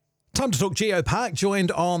Time to talk Geopark,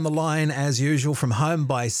 joined on the line as usual from home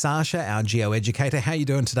by Sasha, our geo-educator. How are you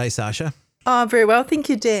doing today, Sasha? Oh, very well. Thank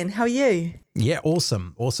you, Dan. How are you? Yeah,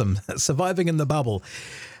 awesome. Surviving in the bubble.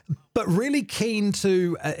 But really keen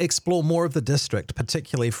to explore more of the district,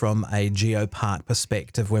 particularly from a Geopark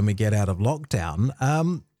perspective when we get out of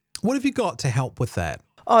lockdown. What have you got to help with that?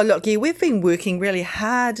 Oh, look, yeah, we've been working really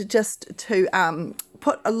hard just to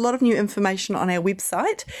put a lot of new information on our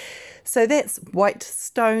website. So that's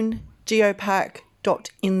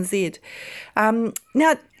whitestonegeopark.nz. Now,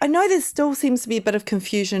 I know there still seems to be a bit of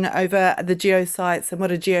confusion over the geosites and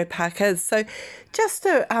what a geopark is. So just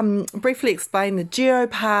to briefly explain, the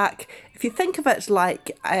geopark, if you think of it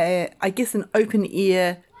like, an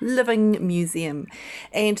open-air living museum,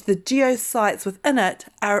 and the geosites within it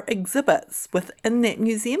are exhibits within that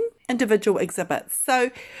museum, individual exhibits. So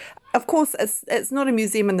of course, it's not a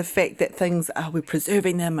museum in the fact that we're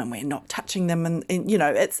preserving them and we're not touching them, and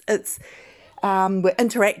we're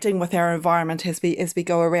interacting with our environment as we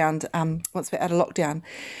go around once we're out of lockdown.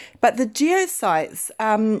 But the geosites,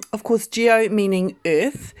 of course, geo meaning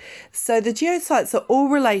earth. So the geosites are all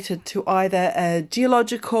related to either a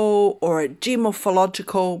geological or a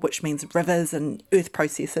geomorphological, which means rivers and earth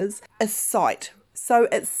processes, a site. So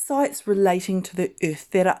it's sites relating to the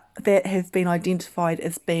earth that have been identified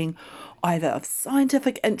as being either of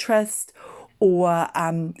scientific interest or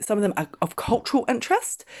some of them are of cultural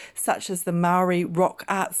interest, such as the Maori rock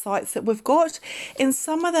art sites that we've got. And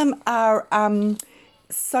some of them are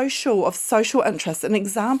social interest. An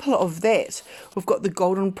example of that, we've got the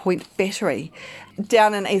Golden Point Battery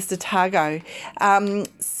down in East Otago.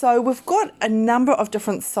 So we've got a number of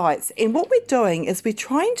different sites, and what we're doing is we're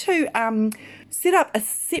trying to set up a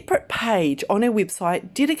separate page on our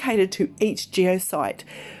website dedicated to each geosite.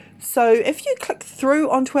 So if you click through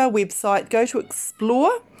onto our website, go to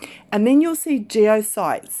Explore, and then you'll see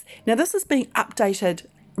geosites. Now this is being updated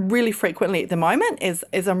really frequently at the moment as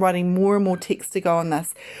I'm writing more and more text to go on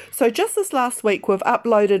this. So just this last week, we've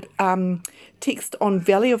uploaded text on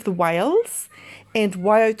Valley of the Whales and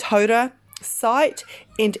Waiotara site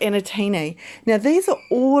and Anatini. Now these are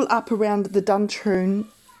all up around the Duntroon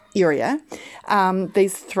area,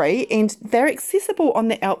 these three, and they're accessible on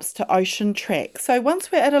the Alps to Ocean track. So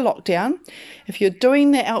once we're at a lockdown, if you're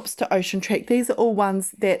doing the Alps to Ocean track, these are all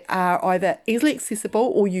ones that are either easily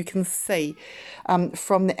accessible or you can see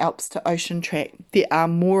from the Alps to Ocean track. There are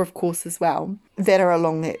more, of course, as well that are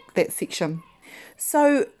along that section.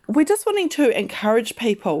 So we're just wanting to encourage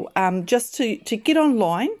people just to get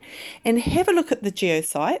online and have a look at the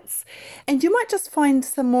geosites, and you might just find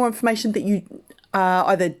some more information that you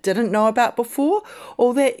either didn't know about before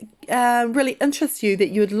or that really interests you that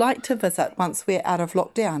you would like to visit once we're out of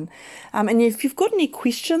lockdown. And if you've got any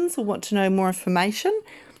questions or want to know more information,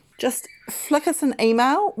 just flick us an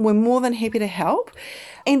email. We're more than happy to help.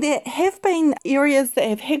 And there have been areas that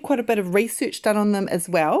have had quite a bit of research done on them as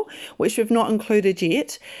well, which we've not included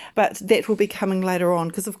yet, but that will be coming later on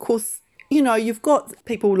because, of course, you've got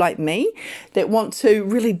people like me that want to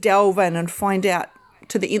really delve in and find out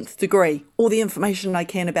to the nth degree all the information I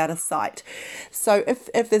can about a site. So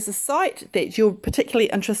if there's a site that you're particularly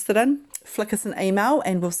interested in, flick us an email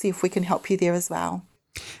and we'll see if we can help you there as well.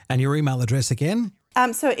 And your email address again?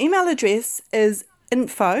 So email address is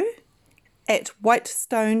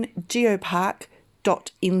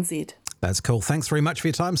info@whitestonegeopark.nz. That's cool. Thanks very much for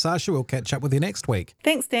your time, Sasha. We'll catch up with you next week.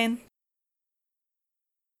 Thanks, Dan.